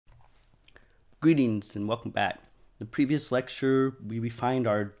Greetings and welcome back. In the previous lecture, we refined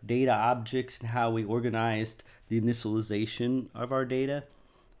our data objects and how we organized the initialization of our data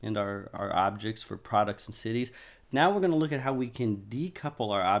and our objects for products and cities. Now we're going to look at how we can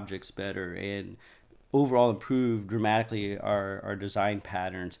decouple our objects better and overall improve dramatically our design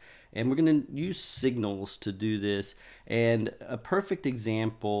patterns. And we're going to use signals to do this. And a perfect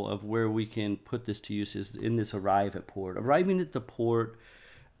example of where we can put this to use is in this arrive at port. Arriving at the port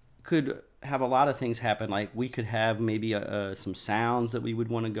could have a lot of things happen. Like we could have maybe some sounds that we would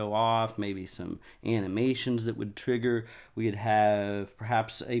want to go off, maybe some animations that would trigger. We could have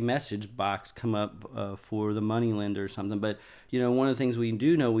perhaps a message box come up for the money lender or something. But one of the things we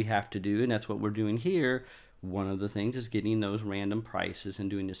do know we have to do, and that's what we're doing here, one of the things is getting those random prices and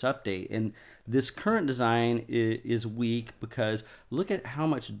doing this update. And this current design is weak because look at how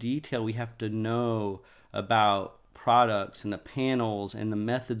much detail we have to know about products and the panels and the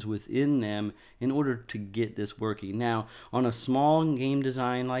methods within them in order to get this working. Now, on a small game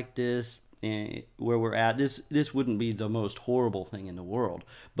design like this, where we're at, this wouldn't be the most horrible thing in the world.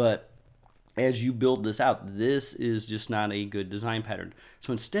 But as you build this out, this is just not a good design pattern.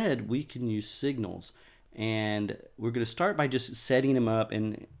 So instead, we can use signals. And we're going to start by just setting them up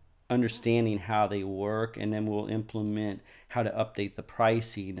and understanding how they work, and then we'll implement how to update the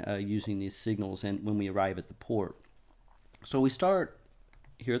pricing using these signals and when we arrive at the port. So we start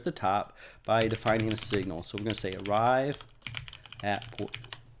here at the top by defining a signal. So we're going to say arrive at port.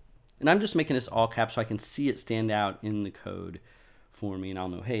 And I'm just making this all caps so I can see it stand out in the code for me, and I'll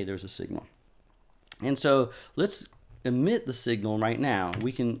know, hey, there's a signal. And so let's emit the signal right now.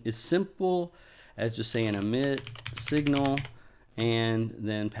 We can, it's simple as just saying emit signal and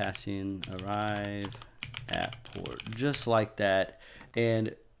then passing arrive at port, just like that.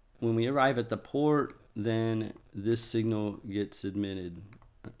 And when we arrive at the port, then this signal gets emitted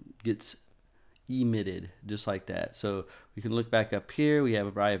just like that. So we can look back up here. We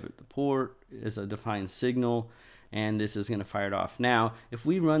have arrive at the port as a defined signal, and this is going to fire it off. Now, if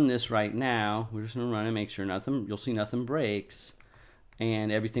we run this right now, we're just going to run and make sure you'll see nothing breaks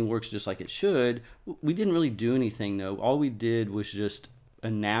and everything works just like it should. We didn't really do anything though. All we did was just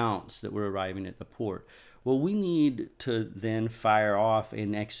announce that we're arriving at the port. Well, we need to then fire off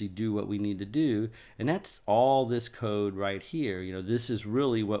and actually do what we need to do, and that's all this code right here. This is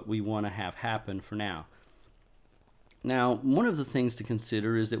really what we want to have happen for now. Now, one of the things to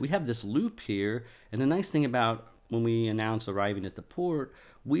consider is that we have this loop here, and the nice thing about when we announce arriving at the port,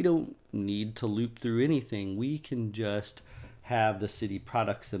 we don't need to loop through anything. We can just have the city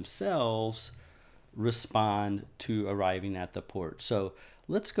products themselves respond to arriving at the port. So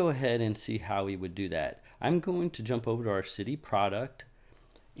let's go ahead and see how we would do that. I'm going to jump over to our city product,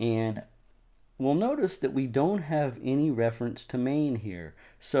 and we'll notice that we don't have any reference to main here.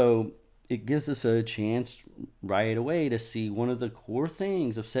 So it gives us a chance right away to see one of the core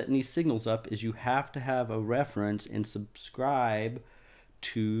things of setting these signals up is you have to have a reference and subscribe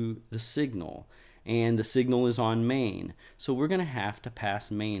to the signal. And the signal is on main. So we're going to have to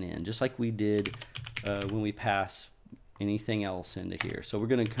pass main in, just like we did when we pass anything else into here. So we're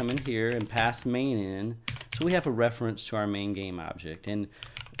going to come in here and pass main in, so we have a reference to our main game object. And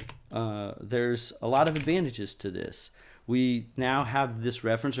there's a lot of advantages to this. We now have this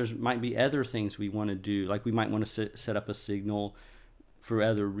reference. There might be other things we want to do, like we might want to set up a signal for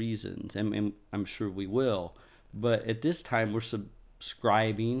other reasons, and I'm sure we will. But at this time, we're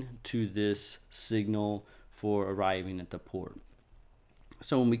subscribing to this signal for arriving at the port.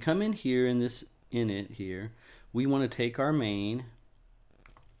 So when we come in here in this init here, we want to take our main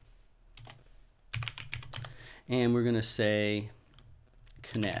and we're going to say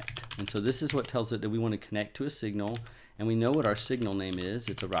connect. And so this is what tells it that we want to connect to a signal, and we know what our signal name is.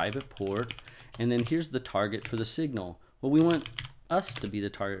 It's arrive at port. And then here's the target for the signal. Well, we want us to be the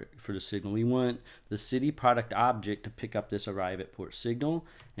target for the signal. We want the city product object to pick up this arrive at port signal.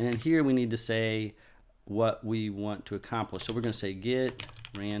 And then here we need to say what we want to accomplish. So we're going to say get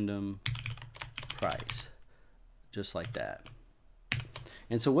random price, just like that.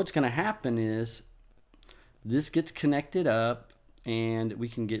 And so what's going to happen is this gets connected up, and we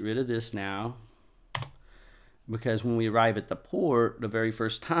can get rid of this now, because when we arrive at the port the very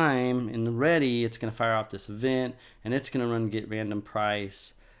first time in the ready, it's going to fire off this event, and it's going to run get random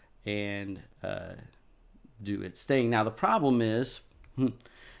price and do its thing. Now the problem is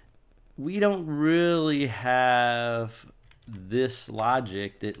we don't really have this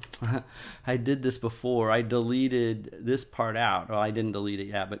logic that I did this before. I deleted this part out. Well, I didn't delete it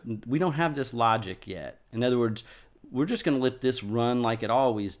yet, but we don't have this logic yet. In other words, we're just going to let this run like it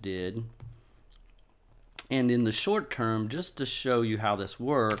always did. And in the short term, just to show you how this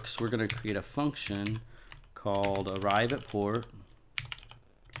works, we're going to create a function called arrive at port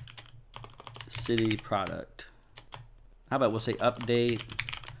city product. How about we'll say update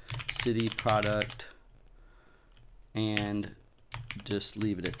city product and just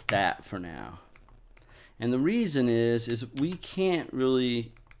leave it at that for now. And the reason is we can't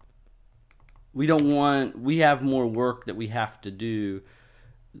really, we have more work that we have to do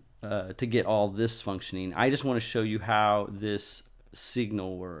to get all this functioning. I just want to show you how this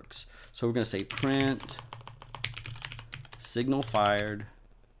signal works. So we're going to say print signal fired,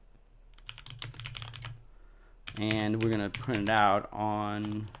 and we're going to print it out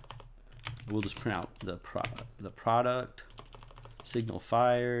on, we'll just print out the product signal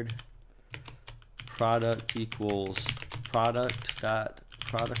fired, product equals product dot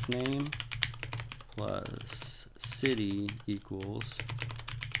product name plus city equals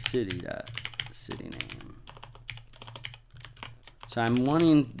city dot city name. So I'm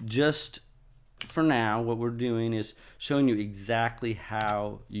wanting, just for now, what we're doing is showing you exactly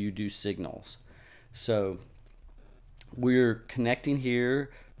how you do signals. So we're connecting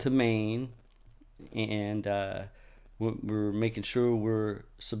here to main, and we're making sure we're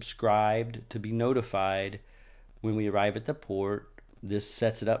subscribed to be notified when we arrive at the port. This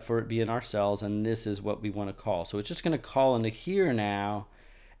sets it up for it being our cells, and this is what we want to call. So it's just going to call into here now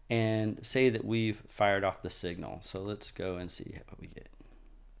and say that we've fired off the signal. So let's go and see what we get.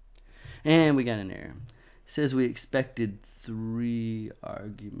 And we got an error. It says we expected 3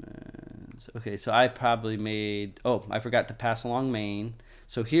 arguments. Okay, so I probably made, oh, I forgot to pass along main.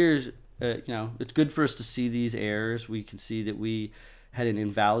 So here's, you know, it's good for us to see these errors. We can see that we had an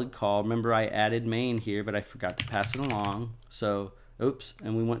invalid call. Remember, I added main here, but I forgot to pass it along. So, oops,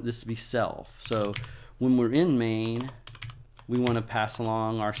 and we want this to be self. So when we're in main, we want to pass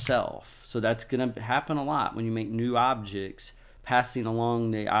along our self. So that's going to happen a lot when you make new objects. Passing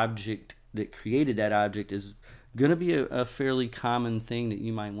along the object that created that object is going to be a fairly common thing that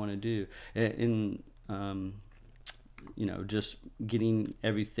you might want to do in you know, just getting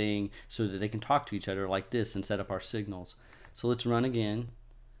everything so that they can talk to each other like this and set up our signals. So let's run again,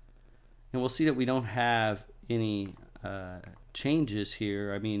 and we'll see that we don't have any changes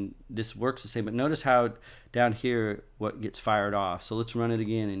here. I mean, this works the same, but notice how down here what gets fired off. So let's run it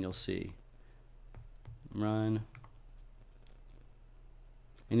again and you'll see. Run.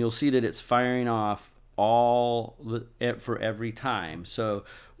 And you'll see that it's firing off all for every time. So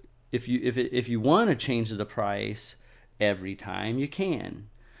if you want to change the price every time, you can.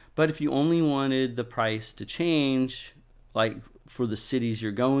 But if you only wanted the price to change, like for the cities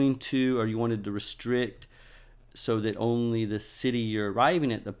you're going to, or you wanted to restrict so that only the city you're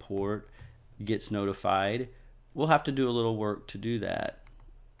arriving at the port gets notified, we'll have to do a little work to do that.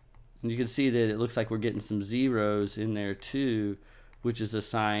 And you can see that it looks like we're getting some zeros in there too, which is a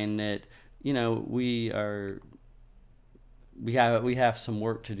sign that, you know, we have some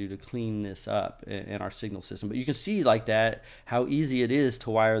work to do to clean this up in our signal system. But you can see like that how easy it is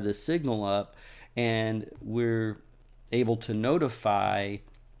to wire this signal up, and we're able to notify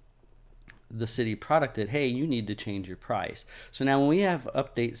the city product that, hey, you need to change your price. So now when we have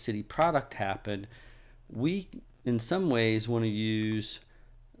update city product happen, we in some ways want to use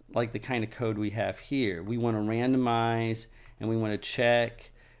like the kind of code we have here. We want to randomize, and we want to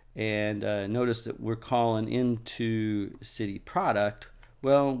check, and notice that we're calling into city product.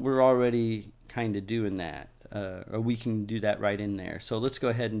 Well, we're already kind of doing that, or we can do that right in there. So let's go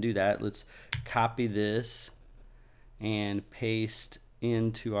ahead and do that. Let's copy this and paste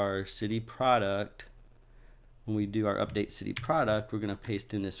into our city product. When we do our update city product, we're going to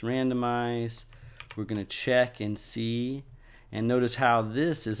paste in this randomize. We're going to check and see, and notice how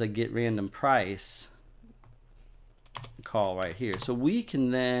this is a get random price call right here. So we can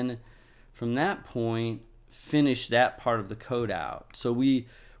then from that point finish that part of the code out. So we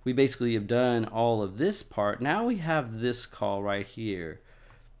basically have done all of this part. Now we have this call right here.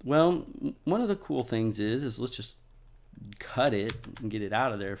 Well, one of the cool things is let's just cut it and get it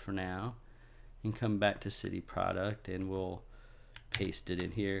out of there for now and come back to city product, and we'll paste it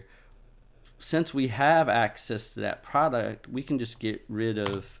in here. Since we have access to that product, we can just get rid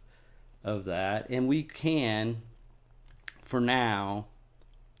of that, and we can for now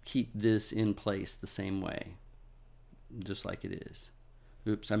keep this in place the same way, just like it is.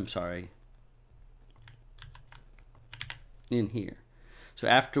 Oops, I'm sorry. In here. So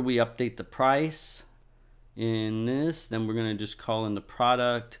after we update the price in this, then we're going to just call in the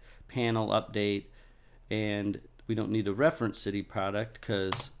product panel update, and we don't need to reference city product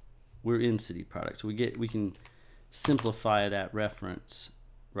because we're in city product. So we can simplify that reference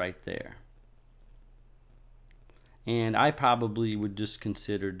right there. And I probably would just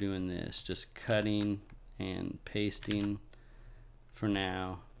consider doing this, just cutting and pasting for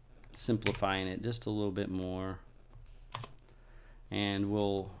now, simplifying it just a little bit more. And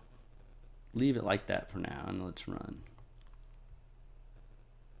we'll leave it like that for now, and let's run.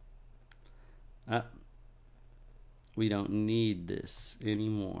 We don't need this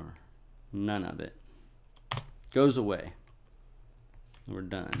anymore. None of it goes away. We're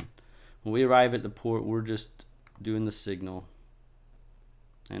done. When we arrive at the port, we're just doing the signal.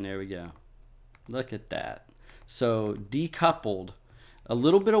 And there we go. Look at that. So decoupled, a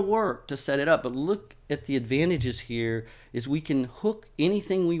little bit of work to set it up, but look at the advantages here is we can hook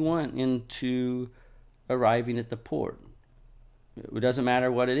anything we want into arriving at the port. It doesn't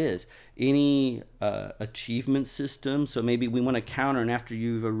matter what it is. Any achievement system, so maybe we want to counter, and after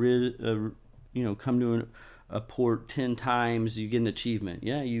you've come to a port 10 times, you get an achievement.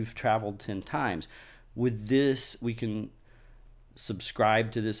 Yeah, you've traveled 10 times. With this, we can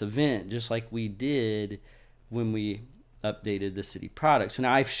subscribe to this event just like we did when we updated the city product. So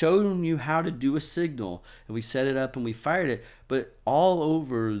now I've shown you how to do a signal, and we set it up and we fired it, but all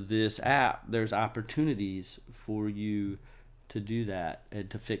over this app there's opportunities for you to do that and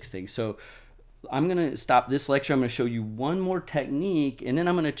to fix things. So I'm going to stop this lecture. I'm going to show you one more technique, and then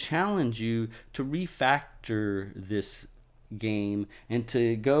I'm going to challenge you to refactor this game and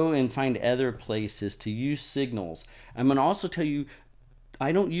to go and find other places to use signals. I'm going to also tell you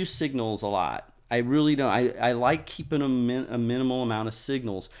I don't use signals a lot. I really don't. I like keeping a minimal amount of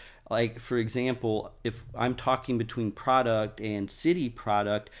signals. Like, for example, if I'm talking between product and city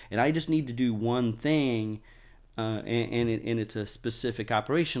product and I just need to do one thing, and it's a specific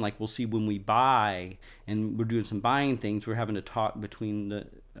operation, like we'll see when we buy and we're doing some buying things, we're having to talk between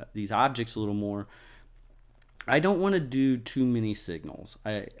these objects a little more. I don't want to do too many signals.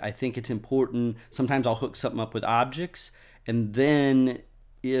 I think it's important. Sometimes I'll hook something up with objects, and then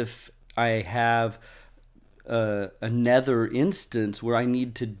if I have another instance where I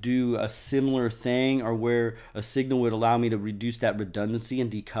need to do a similar thing, or where a signal would allow me to reduce that redundancy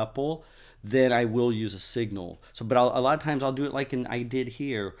and decouple, then I will use a signal. So, but a lot of times I'll do it like I did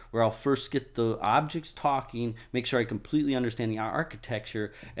here, where I'll first get the objects talking, make sure I completely understand the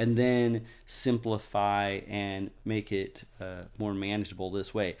architecture, and then simplify and make it more manageable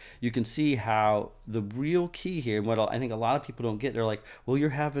this way. You can see how the real key here, and what I think a lot of people don't get, they're like, well, you're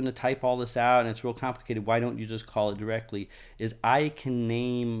having to type all this out and it's real complicated, why don't you just call it directly? Is I can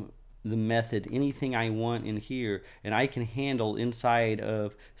name the method anything I want in here, and I can handle inside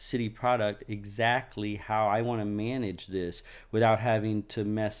of city product exactly how I want to manage this without having to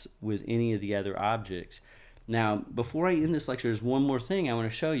mess with any of the other objects. Now, before I end this lecture, there's one more thing I want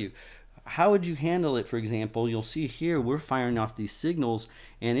to show you. How would you handle it? For example, you'll see here we're firing off these signals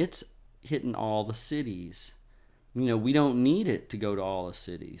and it's hitting all the cities. We don't need it to go to all the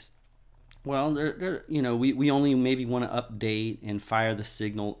cities. Well, we only maybe want to update and fire the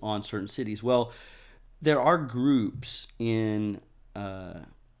signal on certain cities. Well, there are groups in Godot,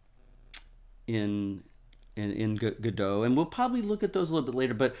 and we'll probably look at those a little bit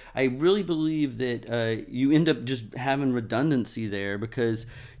later, but I really believe that you end up just having redundancy there, because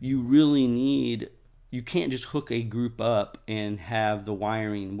you can't just hook a group up and have the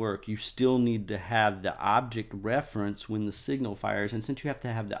wiring work. You still need to have the object reference when the signal fires, and since you have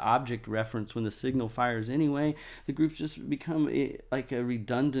to have the object reference when the signal fires anyway, the groups just become like a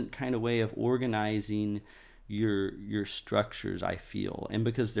redundant kind of way of organizing your structures, I feel. And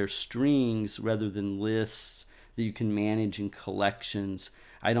because they're strings rather than lists that you can manage in collections,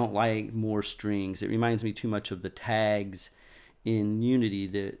 I don't like more strings. It reminds me too much of the tags in Unity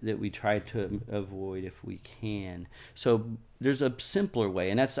that we try to avoid if we can. So there's a simpler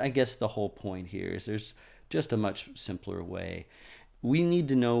way, and that's, I guess, the whole point here, is there's just a much simpler way. We need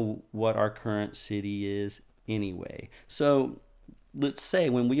to know what our current city is anyway. So let's say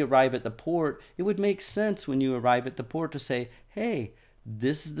when we arrive at the port, it would make sense when you arrive at the port to say, hey,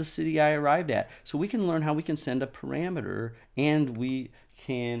 this is the city I arrived at. So we can learn how we can send a parameter, and we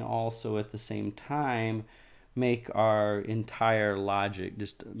can also at the same time make our entire logic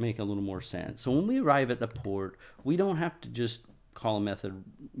just make a little more sense. So when we arrive at the port, we don't have to just call a method,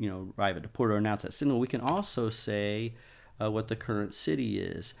 arrive at the port or announce that signal. We can also say what the current city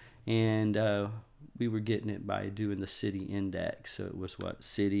is. And we were getting it by doing the city index. So it was what?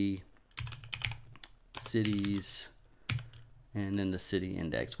 City, cities, and then the city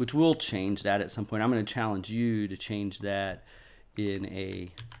index, which we'll change that at some point. I'm going to challenge you to change that in a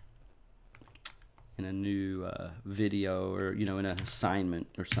new video, or in an assignment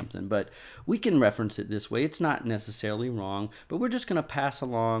or something, but we can reference it this way. It's not necessarily wrong, but we're just going to pass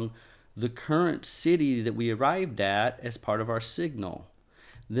along the current city that we arrived at as part of our signal,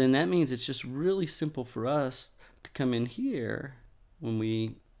 then that means it's just really simple for us to come in here when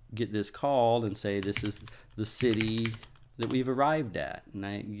we get this called and say this is the city that we've arrived at, and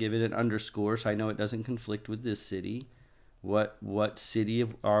I give it an underscore so I know it doesn't conflict with this city. What city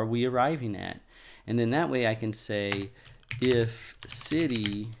are we arriving at? And then that way I can say if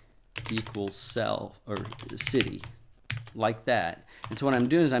city equals self, or city, like that. And so what I'm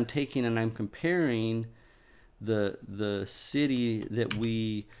doing is I'm taking and I'm comparing the city that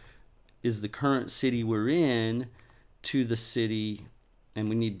is the current city we're in to the city, and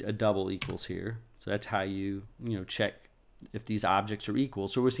we need a double equals here. So that's how you check if these objects are equal.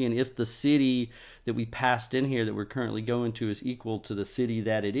 So we're seeing if the city that we passed in here that we're currently going to is equal to the city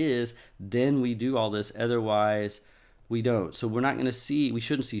that it is, then we do all this. Otherwise we don't. So we're not going to see, we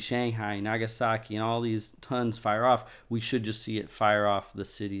shouldn't see Shanghai, Nagasaki, and all these tons fire off. We should just see it fire off the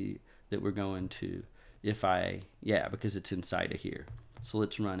city that we're going to, because it's inside of here. So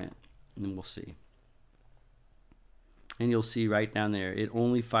let's run it and then we'll see. And you'll see right down there, it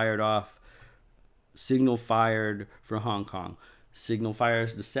only fired off signal fired for Hong Kong. Signal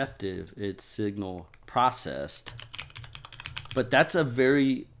fires deceptive, it's signal processed. But that's a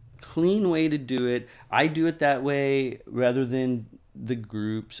very clean way to do it. I do it that way rather than the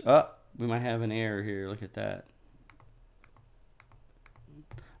groups. Oh, we might have an error here. Look at that.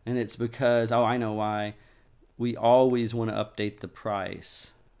 And it's because, I know why. We always want to update the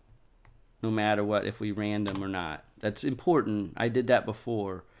price, no matter what, if we random or not. That's important. I did that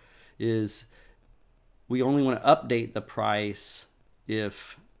before. Is we only want to update the price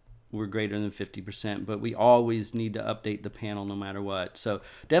if we're greater than 50%, but we always need to update the panel no matter what. So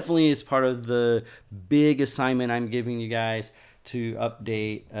definitely as part of the big assignment I'm giving you guys to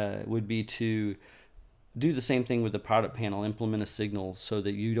update would be to do the same thing with the product panel, implement a signal so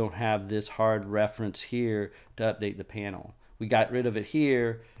that you don't have this hard reference here to update the panel. We got rid of it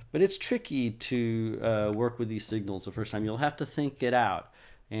here, but it's tricky to work with these signals the first time. You'll have to think it out.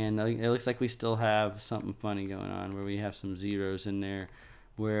 And it looks like we still have something funny going on where we have some zeros in there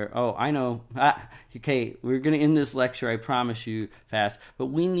where, I know. Okay, we're going to end this lecture, I promise you, fast. But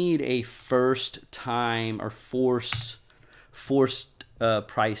we need a first time or forced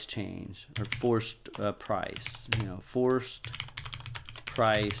price change, or forced price. Forced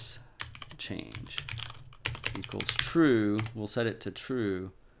price change equals true. We'll set it to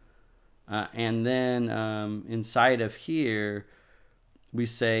true. And then inside of here, we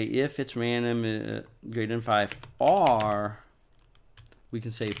say if it's random greater than 5, or we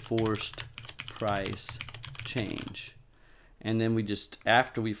can say forced price change. And then we just,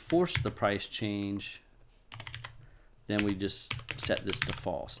 after we force the price change, then we just set this to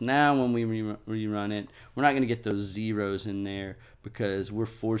false. Now when we rerun it, we're not going to get those zeros in there because we're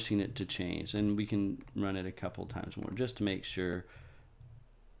forcing it to change. And we can run it a couple times more just to make sure.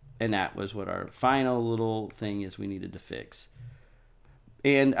 And that was what our final little thing is we needed to fix.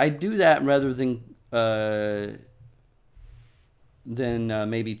 And I do that rather than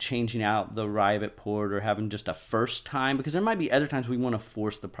maybe changing out the arrive at port or having just a first time, because there might be other times we want to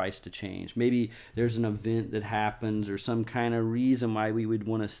force the price to change. Maybe there's an event that happens or some kind of reason why we would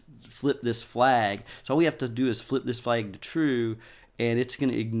want to flip this flag. So all we have to do is flip this flag to true, and it's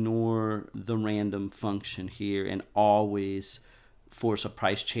going to ignore the random function here and always force a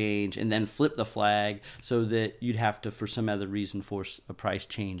price change and then flip the flag so that you'd have to, for some other reason, force a price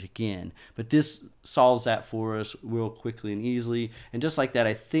change again. But this solves that for us real quickly and easily. And just like that,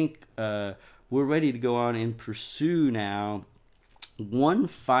 I think we're ready to go on and pursue now one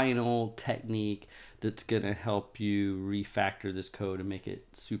final technique that's going to help you refactor this code and make it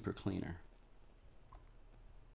super cleaner.